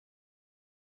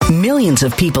Millions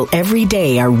of people every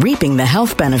day are reaping the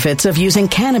health benefits of using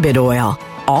cannabis oil,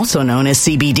 also known as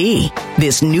CBD.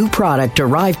 This new product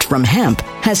derived from hemp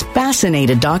has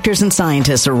fascinated doctors and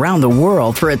scientists around the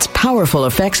world for its powerful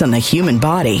effects on the human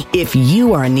body. If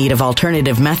you are in need of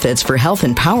alternative methods for health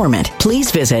empowerment, please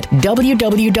visit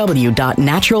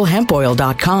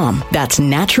www.naturalhempoil.com. That's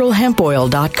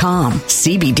naturalhempoil.com.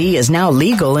 CBD is now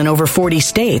legal in over 40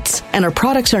 states, and our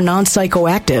products are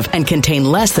non-psychoactive and contain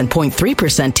less than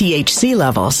 0.3% THC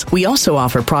levels. We also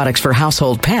offer products for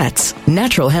household pets.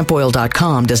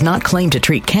 Naturalhempoil.com does not claim to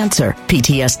treat cancer,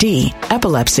 PTSD,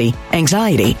 epilepsy,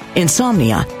 anxiety,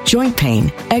 insomnia, joint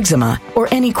pain, eczema, or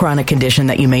any chronic condition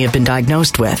that you may have been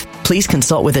diagnosed with. Please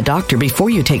consult with a doctor before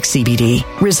you take CBD.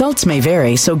 Results may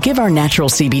vary, so give our natural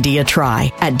CBD a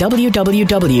try at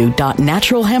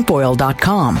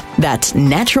www.naturalhempoil.com. That's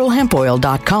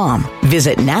naturalhempoil.com.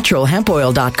 Visit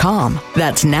naturalhempoil.com.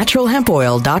 That's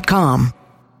naturalhempoil.com.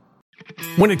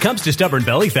 When it comes to stubborn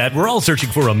belly fat, we're all searching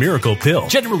for a miracle pill.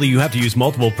 Generally, you have to use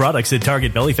multiple products that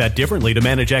target belly fat differently to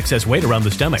manage excess weight around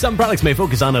the stomach. Some products may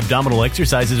focus on abdominal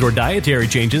exercises or dietary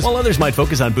changes, while others might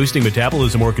focus on boosting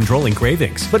metabolism or controlling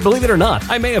cravings. But believe it or not,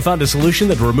 I may have found a solution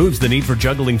that removes the need for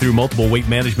juggling through multiple weight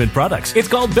management products. It's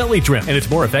called Belly Trim, and it's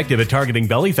more effective at targeting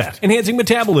belly fat, enhancing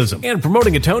metabolism, and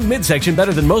promoting a toned midsection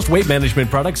better than most weight management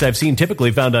products I've seen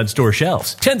typically found on store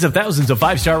shelves. Tens of thousands of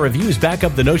 5-star reviews back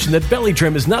up the notion that Belly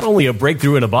Trim is not only a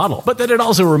breakthrough in a bottle, but that it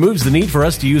also removes the need for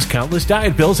us to use countless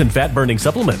diet pills and fat-burning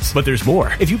supplements. But there's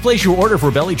more. If you place your order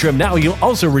for Belly Trim now, you'll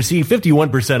also receive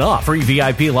 51% off, free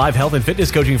VIP live health and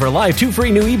fitness coaching for life, 2 free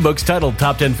new ebooks titled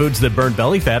Top 10 Foods That Burn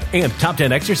Belly Fat and Top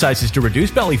 10 Exercises to Reduce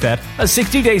Belly Fat, a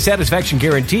 60-day satisfaction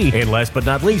guarantee, and last but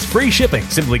not least, free shipping.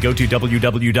 Simply go to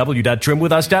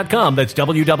www.trimwithus.com. That's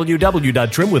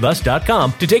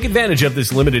www.trimwithus.com to take advantage of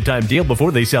this limited time deal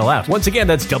before they sell out. Once again,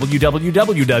 that's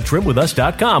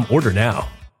www.trimwithus.com. Order now.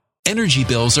 Energy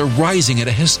bills are rising at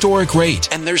a historic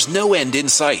rate, and there's no end in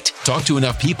sight. Talk to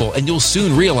enough people, and you'll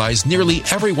soon realize nearly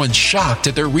everyone's shocked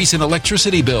at their recent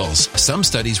electricity bills. Some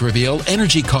studies reveal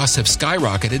energy costs have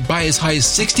skyrocketed by as high as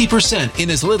 60%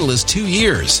 in as little as 2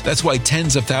 years. That's why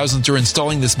tens of thousands are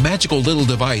installing this magical little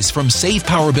device from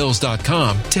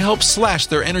SavePowerBills.com to help slash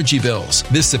their energy bills.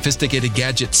 This sophisticated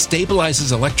gadget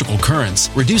stabilizes electrical currents,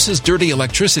 reduces dirty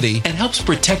electricity, and helps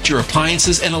protect your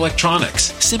appliances and electronics.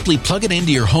 Simply plug it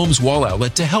into your home's wall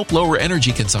outlet to help lower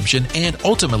energy consumption and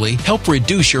ultimately help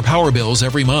reduce your power bills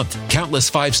every month.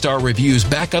 Countless 5-star reviews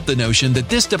back up the notion that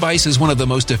this device is one of the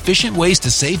most efficient ways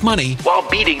to save money while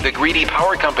beating the greedy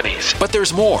power companies. But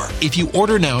there's more. If you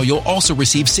order now, you'll also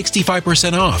receive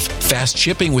 65% off, fast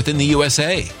shipping within the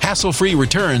USA, hassle-free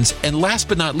returns, and last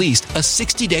but not least, a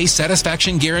 60-day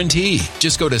satisfaction guarantee.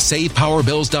 Just go to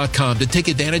SavePowerBills.com to take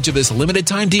advantage of this limited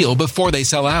time deal before they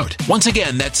sell out. Once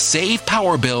again, that's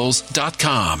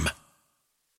SavePowerBills.com.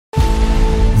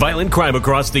 Violent crime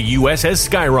across the U.S. has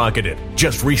skyrocketed.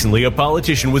 Just recently, a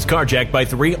politician was carjacked by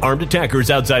 3 armed attackers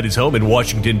outside his home in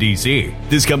Washington, D.C.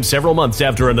 This comes several months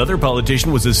after another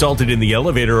politician was assaulted in the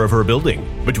elevator of her building.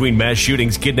 Between mass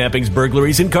shootings, kidnappings,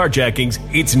 burglaries, and carjackings,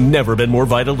 it's never been more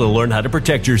vital to learn how to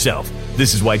protect yourself.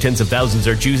 This is why tens of thousands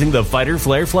are choosing the Fighter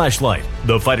Flare flashlight.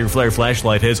 The Fighter Flare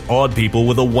flashlight has awed people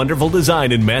with a wonderful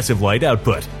design and massive light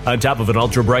output. On top of an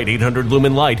ultra-bright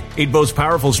 800-lumen light, it boasts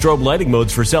powerful strobe lighting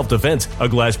modes for self-defense, a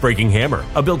glass-breaking hammer,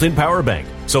 a built-in power bank,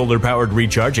 solar-powered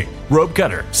recharging, rope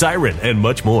cutter, siren, and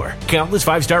much more. Countless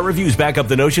 5-star reviews back up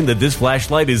the notion that this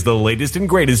flashlight is the latest and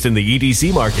greatest in the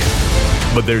EDC market.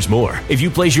 But there's more. If you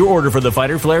place your order for the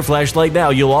Fighter Flare flashlight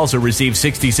now, you'll also receive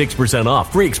 66%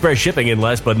 off, free express shipping, and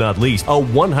last but not least, a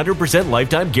 100%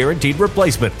 lifetime guaranteed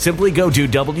replacement. Simply go to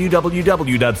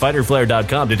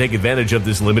www.fighterflare.com to take advantage of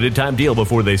this limited time deal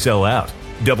before they sell out.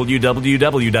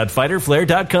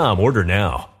 www.fighterflare.com. Order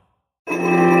now.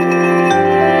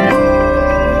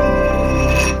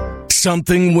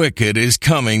 Something wicked is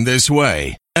coming this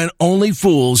way, and only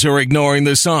fools are ignoring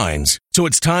the signs. So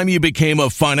it's time you became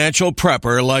a financial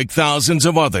prepper like thousands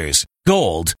of others.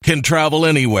 Gold can travel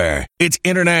anywhere. It's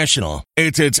international.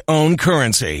 It's its own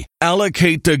currency.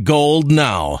 Allocate to gold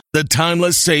now, the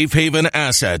timeless safe haven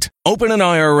asset. Open an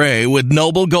IRA with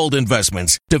Noble Gold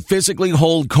Investments to physically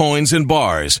hold coins and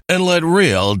bars and let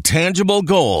real, tangible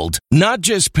gold, not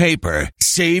just paper,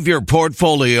 Save your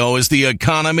portfolio as the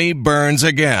economy burns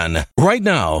again. Right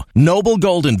now, Noble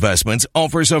Gold Investments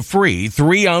offers a free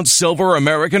 3-ounce silver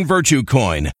American Virtue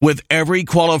coin with every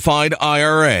qualified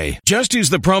IRA. Just use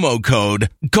the promo code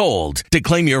GOLD to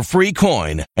claim your free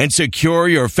coin and secure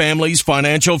your family's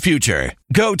financial future.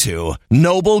 Go to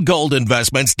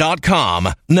noblegoldinvestments.com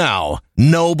now.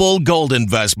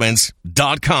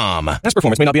 noblegoldinvestments.com. Past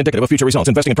performance may not be indicative of future results.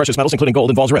 Investing in precious metals, including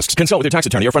gold, involves risks. Consult with your tax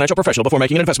attorney or financial professional before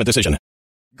making an investment decision.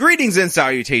 Greetings and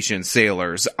salutations,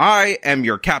 sailors. I am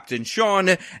your Captain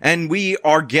Sean, and we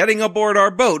are getting aboard our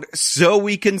boat so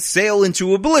we can sail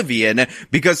into oblivion,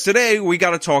 because today we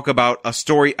gotta talk about a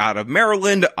story out of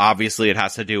Maryland. Obviously, it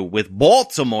has to do with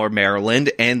Baltimore,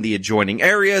 Maryland, and the adjoining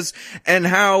areas, and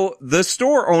how the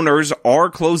store owners are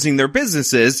closing their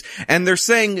businesses, and they're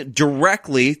saying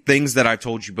directly things that I've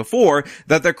told you before,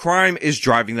 that the crime is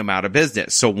driving them out of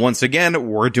business. So once again,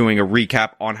 we're doing a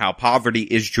recap on how poverty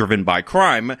is driven by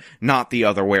crime, not the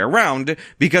other way around,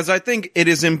 because I think it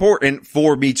is important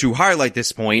for me to highlight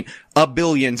this point a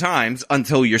billion times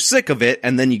until you're sick of it,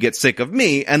 and then you get sick of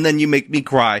me, and then you make me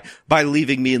cry by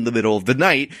leaving me in the middle of the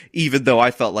night, even though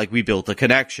I felt like we built a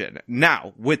connection.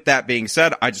 Now, with that being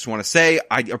said, I just want to say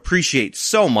I appreciate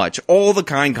so much all the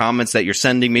kind comments that you're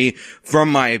sending me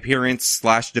from my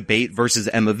appearance/debate versus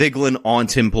Emma Vigeland on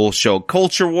Tim Pool's show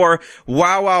Culture War.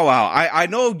 Wow. I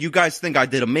know you guys think I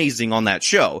did amazing on that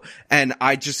show, and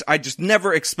I just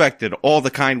never expected all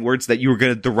the kind words that you were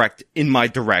going to direct in my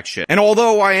direction. And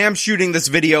although I am shooting this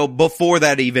video before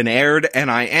that even aired, and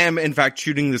I am in fact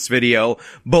shooting this video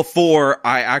before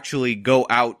I actually go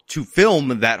out to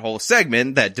film that whole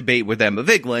segment, that debate with Emma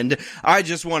Vigeland, I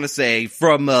just want to say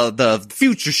from the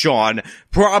future Sean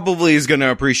probably is going to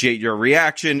appreciate your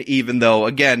reaction, even though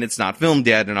again it's not filmed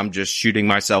yet and I'm just shooting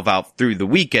myself out through the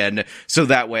weekend so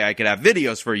that way I could have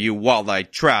videos for you while I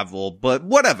travel. But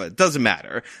whatever, it doesn't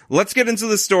matter. Let's get into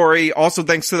the story. Also,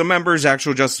 thanks to the members,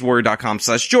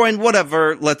 actualjusticewarrior.com/join,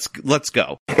 whatever. Let's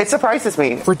go. It surprises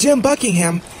me. For Jim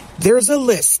Buckingham, there's a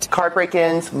list. Car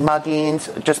break-ins,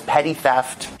 muggings, just petty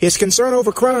theft. His concern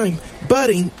over crime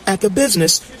budding at the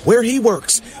business where he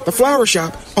works, the flower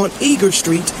shop on Eager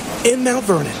Street in Mount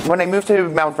Vernon. When I moved to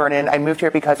Mount Vernon, I moved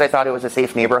here because I thought it was a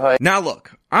safe neighborhood. Now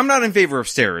look, I'm not in favor of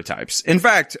stereotypes. In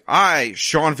fact, I,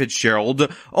 Sean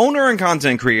Fitzgerald, owner and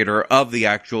content creator of the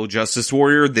Actual Justice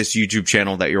Warrior, this YouTube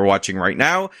channel that you're watching right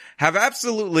now, have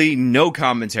absolutely no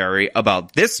commentary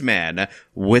about this man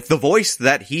with the voice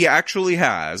that he actually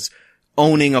has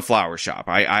owning a flower shop.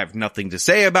 I have nothing to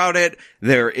say about it.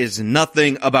 There is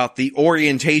nothing about the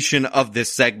orientation of this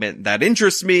segment that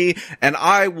interests me, and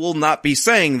I will not be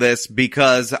saying this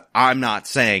because I'm not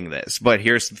saying this. But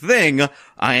here's the thing,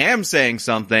 I am saying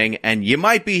something, and you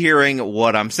might be hearing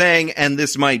what I'm saying, and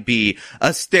this might be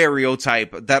a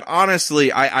stereotype that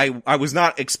honestly I was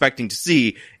not expecting to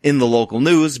see in the local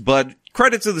news, but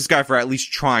credit to this guy for at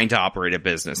least trying to operate a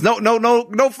business.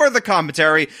 No further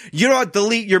commentary. You know what?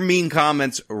 Delete your mean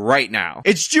comments right now.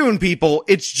 It's June, people.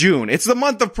 It's June. It's the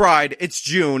month of Pride. It's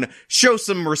June. Show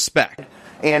some respect.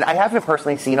 And I haven't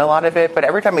personally seen a lot of it, but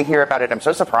every time I hear about it, I'm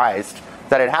so surprised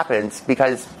that it happens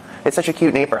because it's such a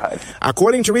cute neighborhood.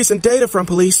 According to recent data from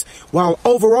police, while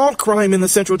overall crime in the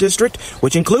Central District,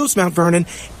 which includes Mount Vernon,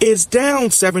 is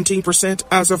down 17%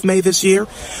 as of May this year,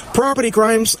 property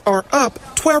crimes are up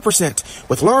 12%,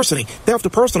 with larceny, theft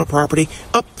of personal property,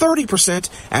 up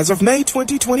 30% as of May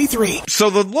 2023.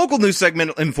 So the local news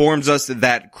segment informs us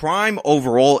that crime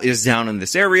overall is down in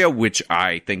this area, which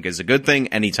I think is a good thing.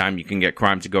 Anytime you can get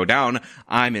crime to go down,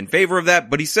 I'm in favor of that.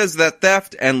 But he says that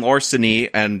theft and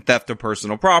larceny and theft of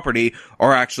personal property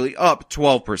are actually up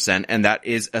 12%, and that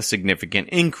is a significant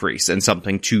increase and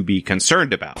something to be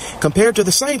concerned about. Compared to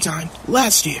the same time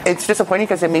last year. It's disappointing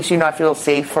because it makes you not feel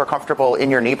safe or comfortable in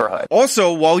your neighborhood.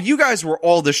 Also, while you guys were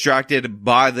all distracted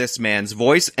by this man's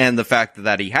voice and the fact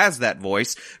that he has that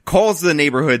voice, calls the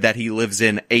neighborhood that he lives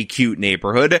in a cute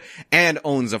neighborhood, and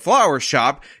owns a flower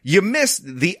shop, you missed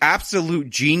the absolute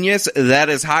genius that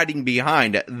is hiding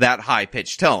behind that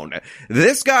high-pitched tone.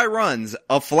 This guy runs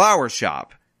a flower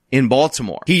shop in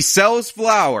Baltimore. He sells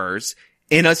flowers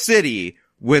in a city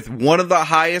with one of the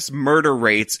highest murder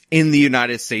rates in the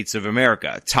United States of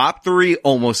America. Top 3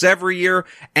 almost every year,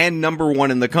 and number 1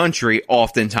 in the country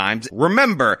oftentimes.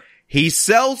 Remember, he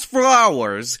sells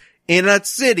flowers in a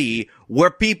city where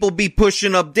people be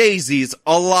pushing up daisies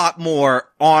a lot more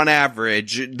on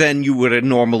average than you would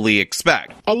normally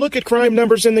expect. A look at crime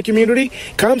numbers in the community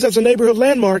comes as a neighborhood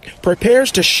landmark prepares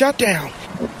to shut down.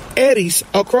 Eddie's,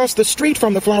 across the street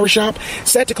from the flower shop,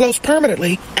 set to close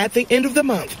permanently at the end of the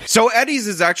month. So Eddie's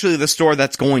is actually the store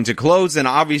that's going to close, and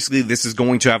obviously this is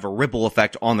going to have a ripple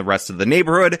effect on the rest of the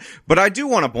neighborhood, but I do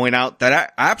want to point out that I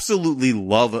absolutely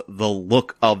love the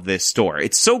look of this store.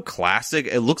 It's so classic.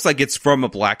 It looks like it's from a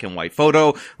black and white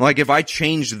photo. Like if I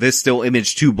change this still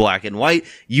image to black and white,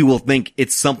 you will think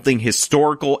it's something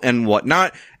historical and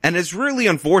whatnot. And it's really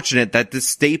unfortunate that this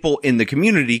staple in the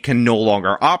community can no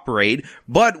longer operate.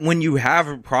 But when you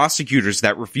have prosecutors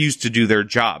that refuse to do their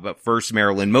job, first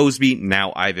Marilyn Mosby,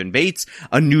 now Ivan Bates,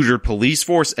 a neutered police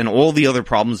force, and all the other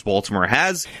problems Baltimore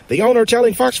has. The owner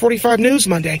telling Fox 45 News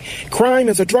Monday, crime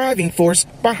is a driving force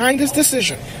behind his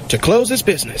decision to close his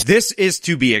business. This is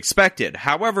to be expected.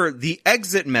 However, the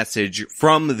exit message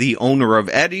from the owner of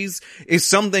Eddie's is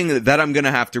something that I'm going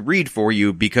to have to read for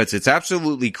you because it's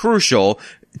absolutely crucial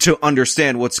to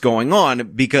understand what's going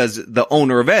on, because the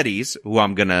owner of Eddie's, who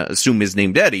I'm gonna assume is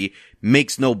named Eddie,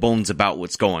 makes no bones about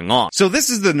what's going on. So this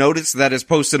is the notice that is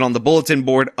posted on the bulletin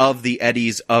board of the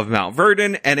Eddie's of Mount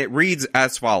Vernon, and it reads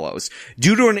as follows.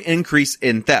 Due to an increase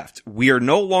in theft, we are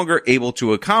no longer able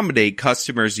to accommodate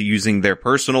customers using their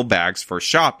personal bags for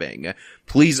shopping.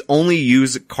 Please only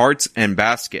use carts and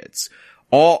baskets.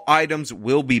 All items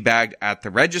will be bagged at the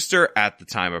register at the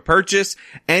time of purchase.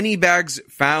 Any bags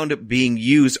found being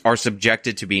used are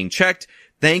subjected to being checked.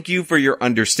 Thank you for your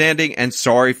understanding and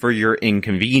sorry for your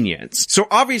inconvenience. So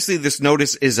obviously this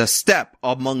notice is a step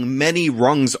among many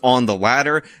rungs on the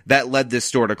ladder that led this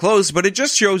store to close, but it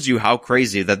just shows you how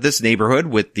crazy that this neighborhood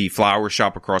with the flower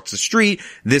shop across the street,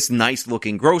 this nice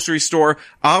looking grocery store,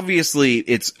 obviously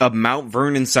it's a Mount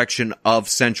Vernon section of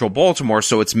central Baltimore,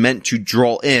 so it's meant to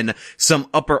draw in some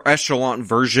upper echelon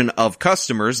version of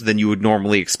customers than you would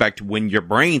normally expect when your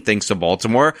brain thinks of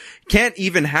Baltimore. Can't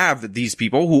even have these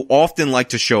people who often like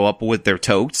to show up with their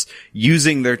totes,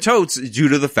 using their totes due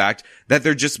to the fact that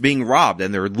they're just being robbed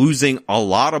and they're losing a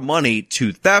lot of money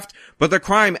to theft, but the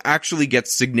crime actually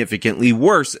gets significantly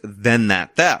worse than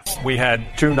that theft. We had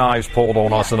 2 knives pulled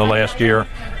on us in the last year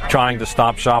trying to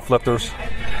stop shoplifters.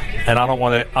 And I don't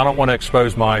want to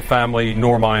expose my family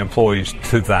nor my employees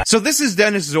to that. So this is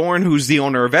Dennis Zorn, who's the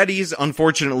owner of Eddie's.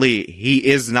 Unfortunately, he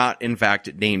is not, in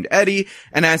fact, named Eddie.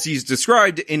 And as he's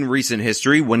described in recent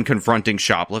history, when confronting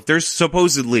shoplifters,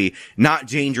 supposedly not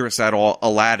dangerous at all,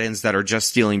 Aladdins that are just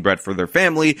stealing bread for their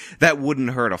family, that wouldn't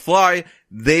hurt a fly,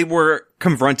 they were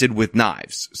confronted with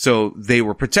knives. So they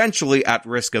were potentially at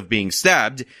risk of being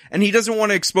stabbed, and he doesn't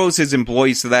want to expose his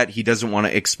employees to that. He doesn't want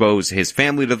to expose his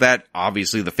family to that.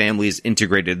 Obviously, the family is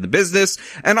integrated in the business,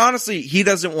 and honestly, he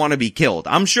doesn't want to be killed.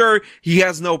 I'm sure he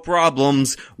has no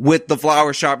problems with the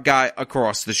flower shop guy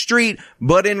across the street,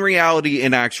 but in reality,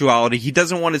 in actuality, he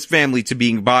doesn't want his family to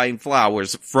be buying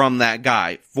flowers from that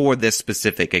guy for this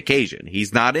specific occasion.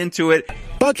 He's not into it.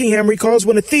 Buckingham recalls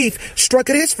when a thief struck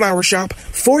at his flower shop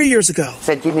 4 years ago.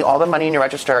 Said, give me all the money in your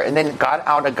register, and then got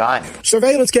out a gun.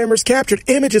 Surveillance cameras captured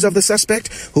images of the suspect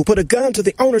who put a gun to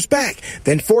the owner's back,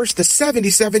 then forced the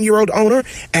 77-year-old owner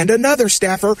and another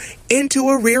staffer into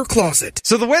a rear closet.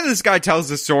 So the way this guy tells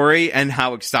the story and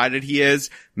how excited he is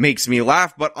makes me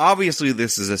laugh, but obviously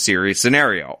this is a serious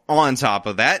scenario. On top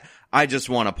of that, I just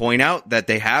want to point out that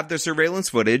they have the surveillance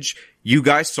footage. You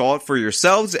guys saw it for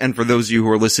yourselves, and for those of you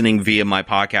who are listening via my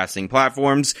podcasting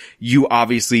platforms, you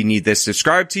obviously need this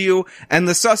described to you, and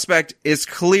the suspect is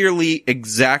clearly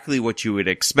exactly what you would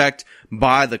expect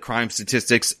by the crime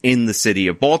statistics in the city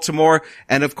of Baltimore,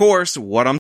 and of course, what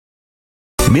I'm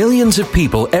Millions of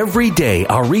people every day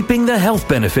are reaping the health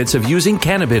benefits of using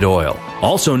cannabis oil,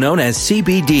 also known as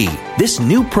CBD. This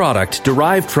new product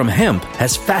derived from hemp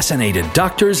has fascinated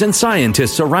doctors and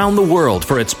scientists around the world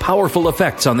for its powerful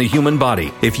effects on the human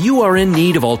body. If you are in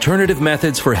need of alternative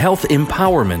methods for health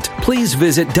empowerment, please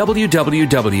visit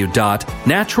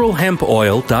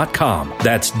www.naturalhempoil.com.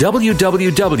 That's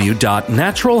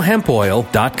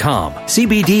www.naturalhempoil.com.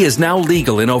 CBD is now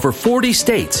legal in over 40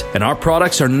 states, and our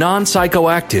products are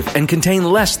non-psychoactive and contain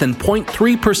less than 0.3%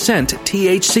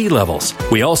 THC levels.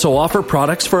 We also offer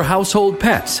products for household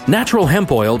pets.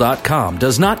 NaturalHempOil.com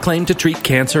does not claim to treat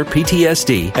cancer,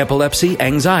 PTSD, epilepsy,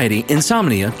 anxiety,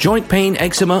 insomnia, joint pain,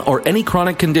 eczema, or any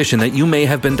chronic condition that you may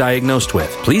have been diagnosed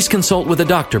with. Please consult with a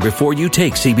doctor before you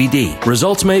take CBD.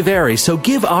 Results may vary, so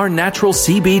give our natural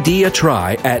CBD a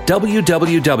try at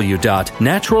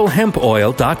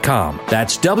www.naturalhempoil.com.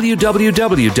 That's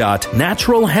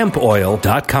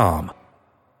www.naturalhempoil.com.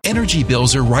 Energy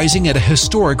bills are rising at a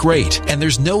historic rate, and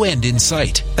there's no end in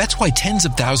sight. That's why tens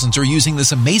of thousands are using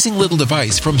this amazing little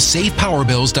device from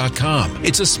SavePowerBills.com.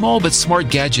 It's a small but smart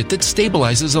gadget that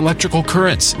stabilizes electrical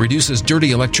currents, reduces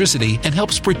dirty electricity, and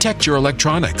helps protect your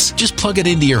electronics. Just plug it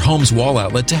into your home's wall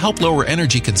outlet to help lower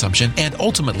energy consumption and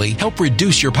ultimately help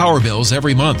reduce your power bills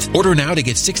every month. Order now to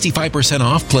get 65%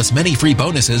 off plus many free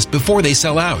bonuses before they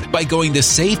sell out by going to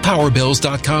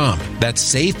SavePowerBills.com.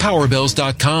 That's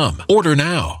SavePowerBills.com. Order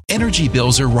now. Energy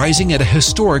bills are rising at a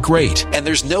historic rate, and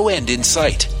there's no end in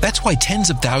sight. That's why tens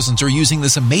of thousands are using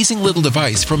this amazing little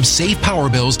device from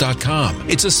SavePowerBills.com.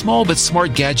 It's a small but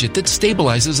smart gadget that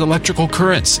stabilizes electrical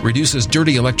currents, reduces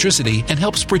dirty electricity, and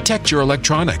helps protect your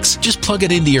electronics. Just plug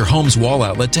it into your home's wall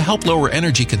outlet to help lower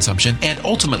energy consumption and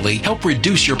ultimately help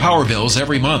reduce your power bills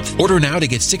every month. Order now to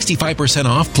get 65%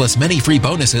 off plus many free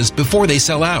bonuses before they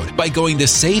sell out by going to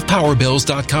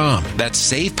SavePowerBills.com.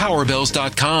 That's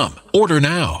SavePowerBills.com. Order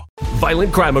now.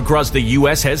 Violent crime across the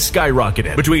U.S. has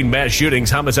skyrocketed. Between mass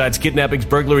shootings, homicides, kidnappings,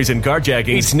 burglaries, and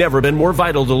carjackings, it's never been more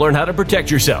vital to learn how to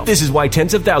protect yourself. This is why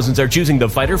tens of thousands are choosing the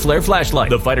Fighter Flare flashlight.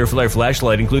 The Fighter Flare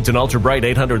flashlight includes an ultra-bright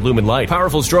 800 lumen light,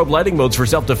 powerful strobe lighting modes for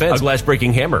self-defense, a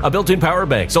glass-breaking hammer, a built-in power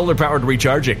bank, solar-powered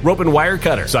recharging, rope and wire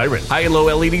cutter, siren, high and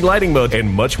low LED lighting mode,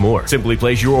 and much more. Simply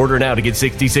place your order now to get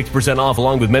 66% off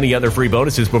along with many other free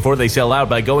bonuses before they sell out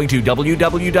by going to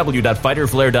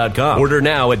www.fighterflare.com. Order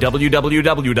now at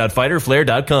www.fighterflare.com.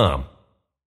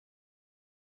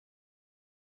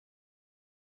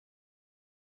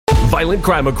 Violent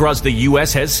crime across the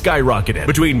U.S. has skyrocketed.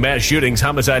 Between mass shootings,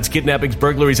 homicides, kidnappings,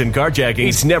 burglaries, and carjackings,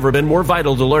 it's never been more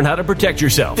vital to learn how to protect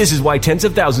yourself. This is why tens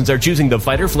of thousands are choosing the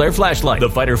Fighter Flare flashlight. The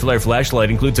Fighter Flare flashlight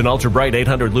includes an ultra-bright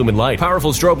 800 lumen light,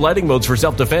 powerful strobe lighting modes for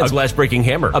self-defense, a glass-breaking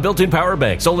hammer, a built-in power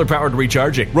bank, solar-powered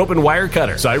recharging, rope and wire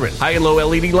cutter, siren, high and low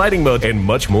LED lighting mode, and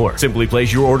much more. Simply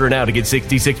place your order now to get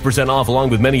 66% off along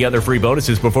with many other free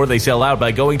bonuses before they sell out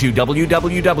by going to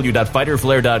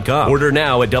www.fighterflare.com. Order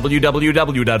now at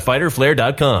www.fighterflare.com.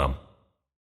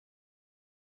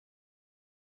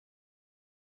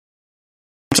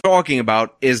 Talking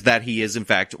about is that he is in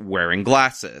fact wearing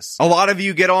glasses. A lot of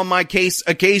you get on my case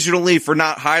occasionally for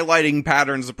not highlighting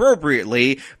patterns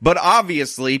appropriately, but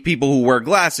obviously people who wear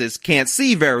glasses can't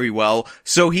see very well,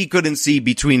 so he couldn't see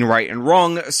between right and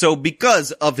wrong, so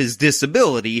because of his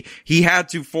disability, he had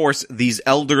to force these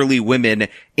elderly women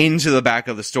into the back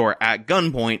of the store at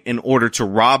gunpoint in order to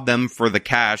rob them for the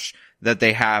cash that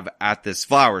they have at this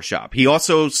flower shop. He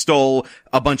also stole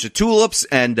a bunch of tulips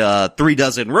and 3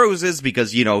 dozen roses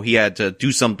because, you know, he had to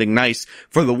do something nice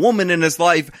for the woman in his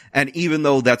life. And even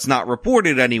though that's not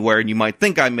reported anywhere, and you might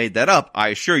think I made that up, I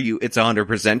assure you it's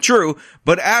 100% true.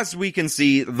 But as we can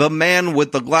see, the man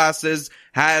with the glasses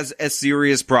has a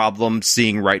serious problem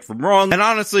seeing right from wrong. And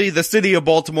honestly, the city of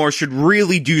Baltimore should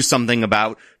really do something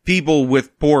about people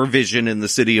with poor vision in the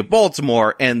city of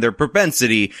Baltimore and their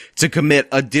propensity to commit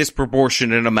a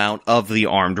disproportionate amount of the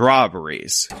armed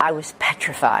robberies. I was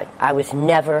petrified. I was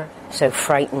never so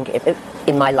frightened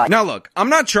in my life. Now look, I'm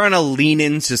not trying to lean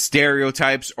into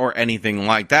stereotypes or anything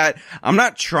like that. I'm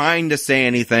not trying to say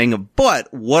anything,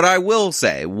 but what I will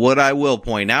say, what I will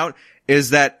point out is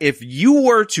that if you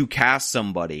were to cast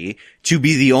somebody to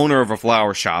be the owner of a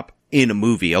flower shop in a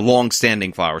movie, a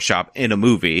long-standing flower shop in a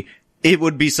movie, it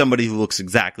would be somebody who looks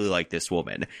exactly like this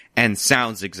woman and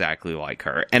sounds exactly like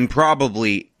her and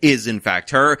probably is in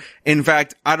fact her. In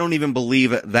fact, I don't even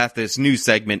believe that this news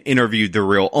segment interviewed the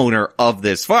real owner of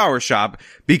this flower shop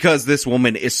because this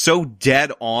woman is so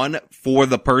dead on for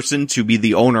the person to be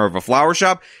the owner of a flower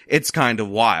shop. It's kind of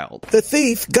wild. The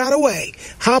thief got away,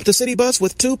 hopped a city bus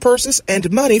with 2 purses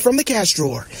and money from the cash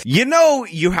drawer. You know,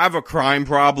 you have a crime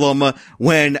problem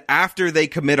when after they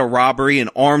commit a robbery, an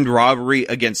armed robbery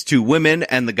against 2 women,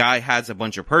 and the guy has a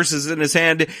bunch of purses in his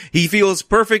hand, he feels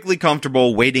perfectly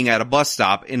comfortable waiting at a bus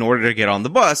stop in order to get on the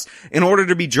bus, in order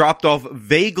to be dropped off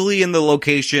vaguely in the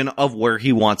location of where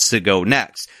he wants to go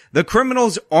next. The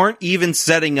criminals aren't even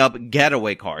setting up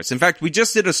getaway cars. In fact, we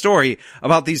just did a story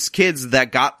about these kids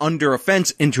that got under a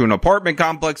fence into an apartment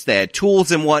complex. They had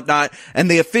tools and whatnot, and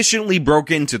they efficiently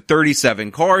broke into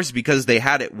 37 cars because they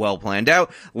had it well planned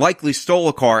out, likely stole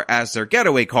a car as their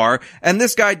getaway car, and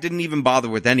this guy didn't even bother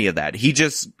with any of that. He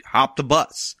just hopped a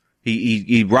bus.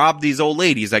 He robbed these old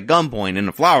ladies at gunpoint in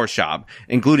a flower shop,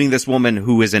 including this woman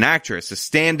who is an actress, a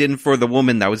stand-in for the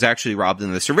woman that was actually robbed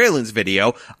in the surveillance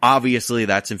video. Obviously,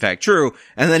 that's in fact true.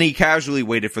 And then he casually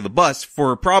waited for the bus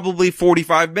for probably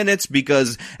 45 minutes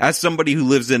because as somebody who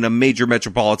lives in a major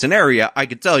metropolitan area, I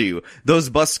could tell you, those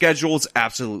bus schedules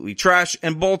absolutely trash,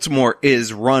 and Baltimore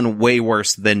is run way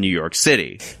worse than New York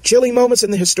City. Chilling moments in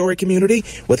the historic community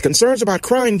with concerns about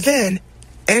crime then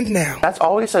And now. That's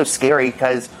always so scary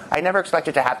because I never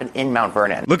expected it to happen in Mount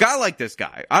Vernon. Look, I like this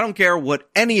guy. I don't care what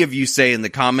any of you say in the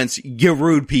comments, you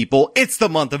rude people. It's the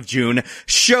month of June.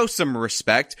 Show some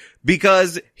respect,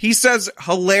 because he says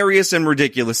hilarious and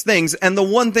ridiculous things, and the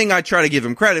one thing I try to give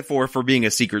him credit for being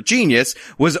a secret genius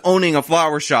was owning a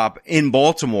flower shop in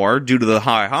Baltimore due to the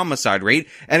high homicide rate,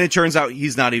 and it turns out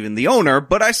he's not even the owner,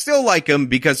 but I still like him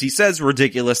because he says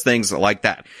ridiculous things like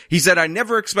that. He said, I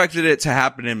never expected it to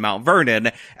happen in Mount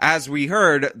Vernon, as we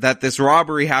heard that this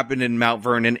robbery happened in Mount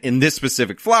Vernon in this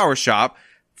specific flower shop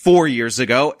 4 years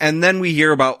ago, and then we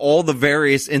hear about all the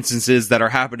various instances that are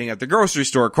happening at the grocery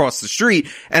store across the street,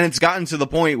 and it's gotten to the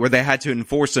point where they had to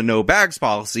enforce a no bags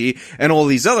policy and all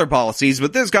these other policies,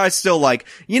 but this guy's still like,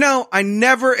 I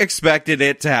never expected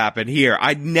it to happen here.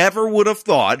 I never would have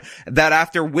thought that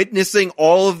after witnessing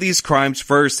all of these crimes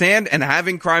firsthand and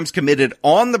having crimes committed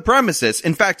on the premises,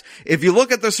 in fact, if you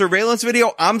look at the surveillance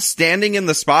video, I'm standing in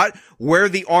the spot where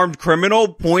the armed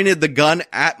criminal pointed the gun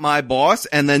at my boss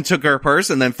and then took her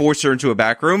purse and then forced her into a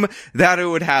back room, that it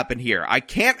would happen here. I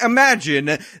can't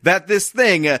imagine that this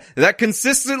thing that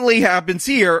consistently happens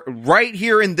here, right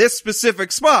here in this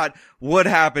specific spot, would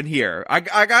happen here. I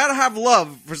gotta have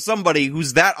love for somebody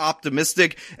who's that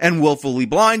optimistic and willfully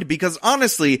blind, because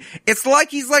honestly, it's like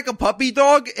he's like a puppy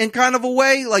dog in kind of a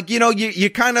way. Like, you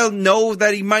kind of know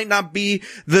that he might not be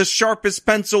the sharpest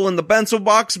pencil in the pencil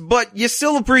box, but you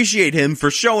still appreciate him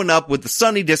for showing up with a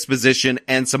sunny disposition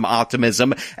and some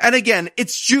optimism. And again,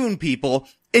 it's June, people.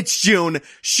 It's June.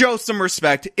 Show some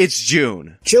respect. It's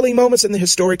June. Chilling moments in the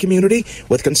historic community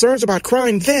with concerns about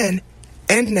crime then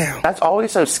and now. That's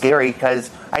always so scary because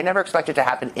I never expected it to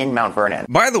happen in Mount Vernon.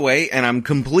 By the way, and I'm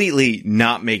completely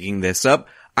not making this up,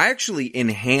 I actually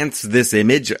enhanced this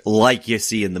image like you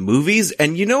see in the movies,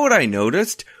 and you know what I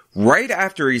noticed? Right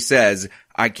after he says,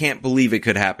 I can't believe it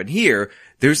could happen here,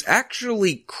 there's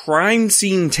actually crime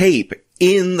scene tape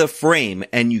in the frame,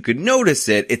 and you could notice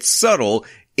it. It's subtle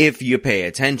if you pay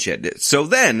attention. So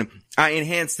then I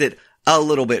enhanced it a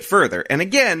little bit further. And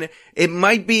again, it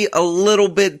might be a little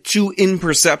bit too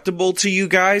imperceptible to you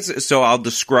guys, so I'll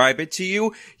describe it to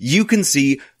you. You can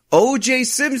see O.J.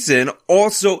 Simpson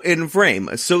also in frame.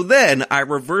 So then I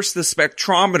reversed the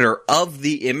spectrometer of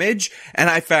the image and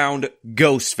I found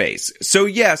Ghostface. So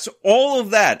yes, all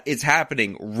of that is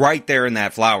happening right there in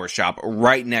that flower shop,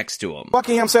 right next to him.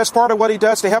 Buckingham says part of what he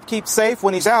does to help keep safe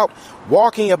when he's out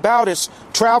walking about is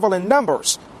travel in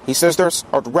numbers. He says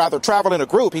travel in a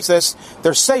group. He says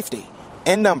there's safety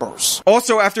in numbers.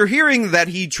 Also, after hearing that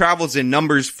he travels in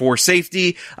numbers for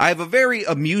safety, I have a very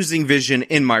amusing vision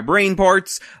in my brain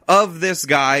parts of this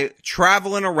guy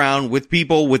traveling around with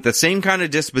people with the same kind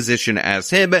of disposition as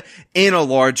him in a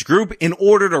large group in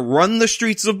order to run the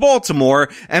streets of Baltimore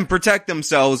and protect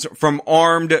themselves from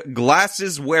armed,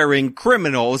 glasses-wearing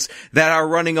criminals that are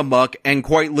running amok and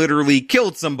quite literally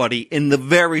killed somebody in the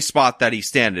very spot that he's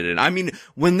standing in. I mean,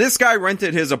 when this guy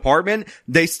rented his apartment,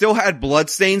 they still had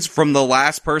bloodstains from the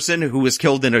last person who was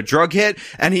killed in a drug hit,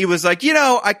 and he was like,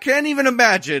 I can't even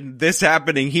imagine this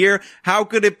happening here. How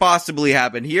could it possibly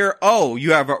happen here? Oh,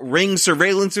 you have a Ring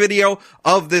surveillance video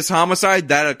of this homicide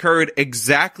that occurred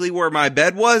exactly where my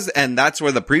bed was, and that's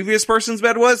where the previous person's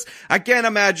bed was? I can't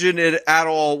imagine it at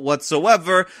all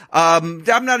whatsoever. I'm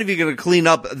not even gonna clean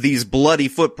up these bloody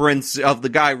footprints of the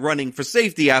guy running for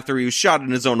safety after he was shot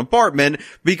in his own apartment,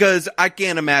 because I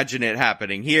can't imagine it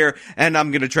happening here, and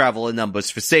I'm gonna travel in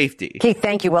numbers for safety. Keith,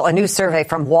 thank you. Well, a new survey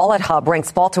from Wallet Hub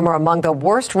ranks Baltimore among the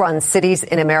worst-run cities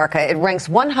in America. It ranks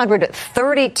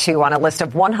 132 on a list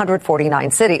of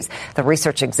 149 cities. The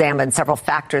research examined several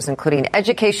factors, including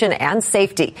education and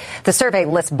safety. The survey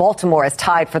lists Baltimore as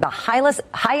tied for the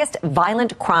highest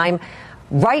violent crime,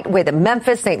 right with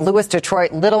Memphis, St. Louis,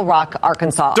 Detroit, Little Rock,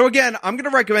 Arkansas. So again, I'm going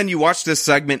to recommend you watch this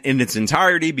segment in its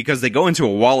entirety because they go into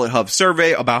a Wallet Hub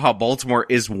survey about how Baltimore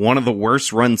is one of the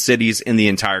worst run cities in the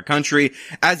entire country,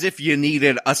 as if you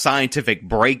needed a scientific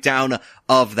breakdown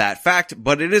of that fact.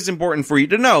 But it is important for you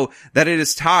to know that it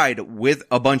is tied with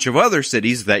a bunch of other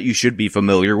cities that you should be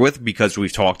familiar with because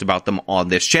we've talked about them on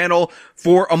this channel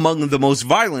for among the most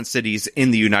violent cities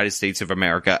in the United States of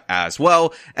America as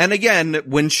well. And again,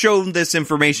 when shown this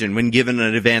information, when given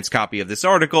an advanced copy of this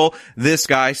article, this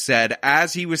guy said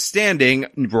as he was standing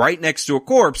right next to a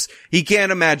corpse, he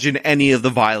can't imagine any of the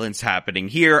violence happening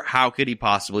here. How could he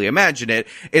possibly imagine it?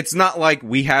 It's not like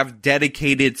we have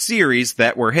dedicated series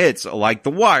that were hits like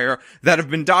The Wire that have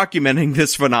been documenting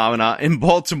this phenomena in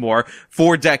Baltimore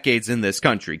for decades in this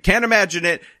country. Can't imagine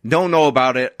it. Don't know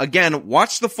about it. Again,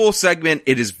 watch the full segment.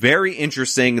 It is very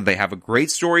interesting. They have a great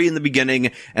story in the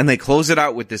beginning and they close it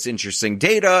out with this interesting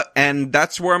data, and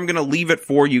that's where I'm going to leave it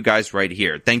for you guys right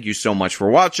here. Thank you so much for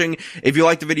watching. If you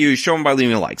liked the video, show them by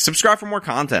leaving a like. Subscribe for more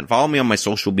content. Follow me on my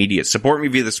social media. Support me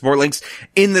via the support links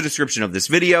in the description of this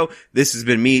video. This has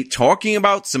been me talking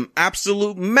about some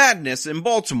absolute madness in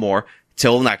Baltimore.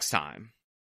 Till next time.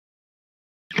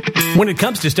 When it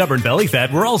comes to stubborn belly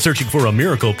fat, we're all searching for a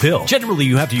miracle pill. Generally,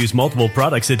 you have to use multiple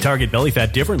products that target belly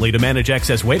fat differently to manage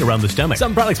excess weight around the stomach.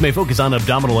 Some products may focus on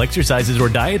abdominal exercises or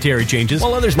dietary changes,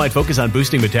 while others might focus on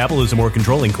boosting metabolism or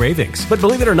controlling cravings. But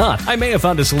believe it or not, I may have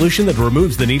found a solution that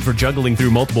removes the need for juggling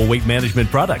through multiple weight management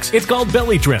products. It's called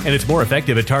Belly Trim, and it's more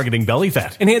effective at targeting belly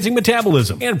fat, enhancing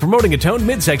metabolism, and promoting a toned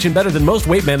midsection better than most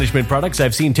weight management products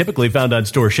I've seen typically found on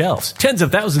store shelves. Tens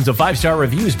of thousands of 5-star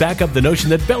reviews back up the notion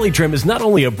that Belly Trim is not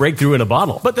only a breakthrough in a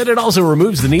bottle, but that it also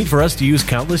removes the need for us to use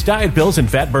countless diet pills and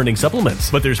fat-burning supplements.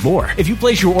 But there's more. If you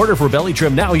place your order for Belly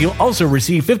Trim now, you'll also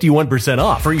receive 51%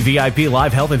 off, free VIP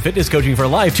live health and fitness coaching for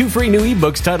life, 2 free new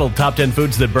ebooks titled Top 10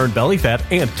 Foods That Burn Belly Fat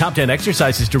and Top 10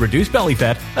 Exercises to Reduce Belly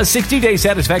Fat, a 60-day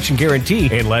satisfaction guarantee,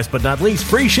 and last but not least,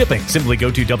 free shipping. Simply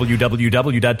go to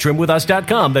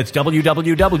www.trimwithus.com. That's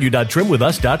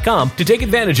www.trimwithus.com to take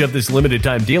advantage of this limited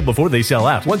time deal before they sell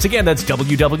out. Once again, that's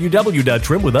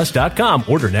www.trimwithus.com.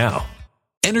 Order now.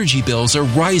 Energy bills are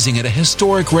rising at a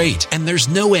historic rate, and there's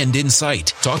no end in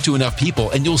sight. Talk to enough people,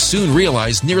 and you'll soon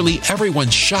realize nearly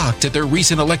everyone's shocked at their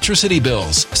recent electricity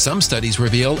bills. Some studies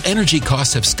reveal energy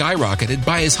costs have skyrocketed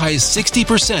by as high as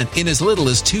 60% in as little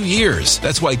as 2 years.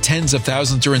 That's why tens of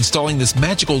thousands are installing this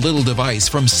magical little device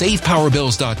from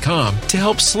SavePowerBills.com to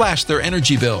help slash their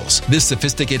energy bills. This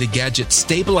sophisticated gadget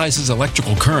stabilizes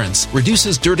electrical currents,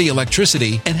 reduces dirty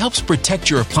electricity, and helps protect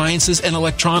your appliances and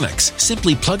electronics.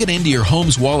 Simply plug it into your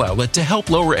home's wall outlet to help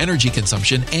lower energy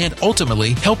consumption and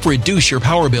ultimately help reduce your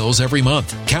power bills every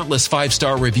month. Countless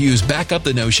 5-star reviews back up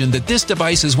the notion that this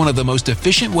device is one of the most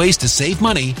efficient ways to save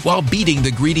money while beating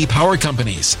the greedy power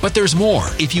companies. But there's more.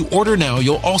 If you order now,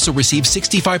 you'll also receive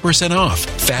 65% off,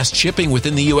 fast shipping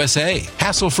within the USA,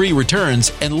 hassle-free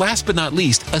returns, and last but not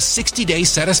least, a 60-day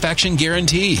satisfaction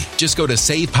guarantee. Just go to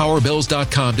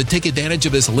SavePowerBills.com to take advantage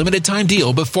of this limited time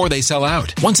deal before they sell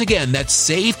out. Once again, that's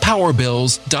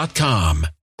SavePowerBills.com.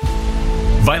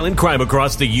 Violent crime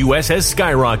across the U.S. has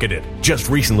skyrocketed. Just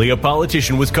recently, a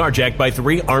politician was carjacked by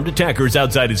 3 armed attackers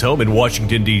outside his home in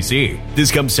Washington, D.C.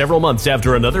 This comes several months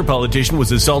after another politician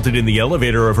was assaulted in the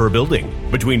elevator of her building.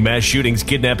 Between mass shootings,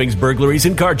 kidnappings, burglaries,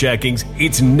 and carjackings,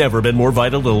 it's never been more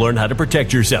vital to learn how to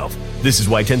protect yourself. This is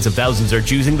why tens of thousands are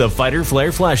choosing the Fighter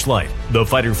Flare flashlight. The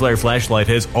Fighter Flare flashlight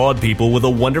has awed people with a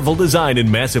wonderful design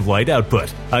and massive light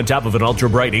output. On top of an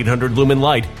ultra-bright 800-lumen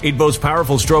light, it boasts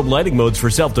powerful strobe lighting modes for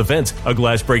self-defense, a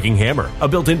glass-breaking hammer, a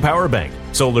built-in power bank,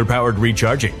 solar-powered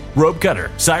recharging, rope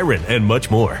cutter, siren, and much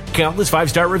more. Countless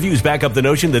 5-star reviews back up the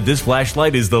notion that this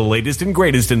flashlight is the latest and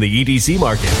greatest in the EDC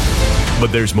market.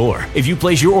 But there's more. If you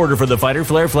place your order for the Fighter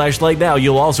Flare flashlight now,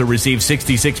 you'll also receive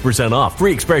 66% off,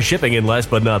 free express shipping, and last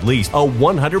but not least, a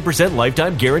 100%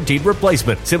 lifetime guaranteed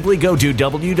replacement. Simply go to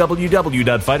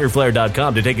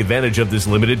www.fighterflare.com to take advantage of this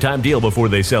limited time deal before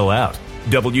they sell out.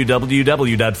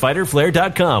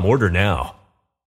 www.fighterflare.com. Order now.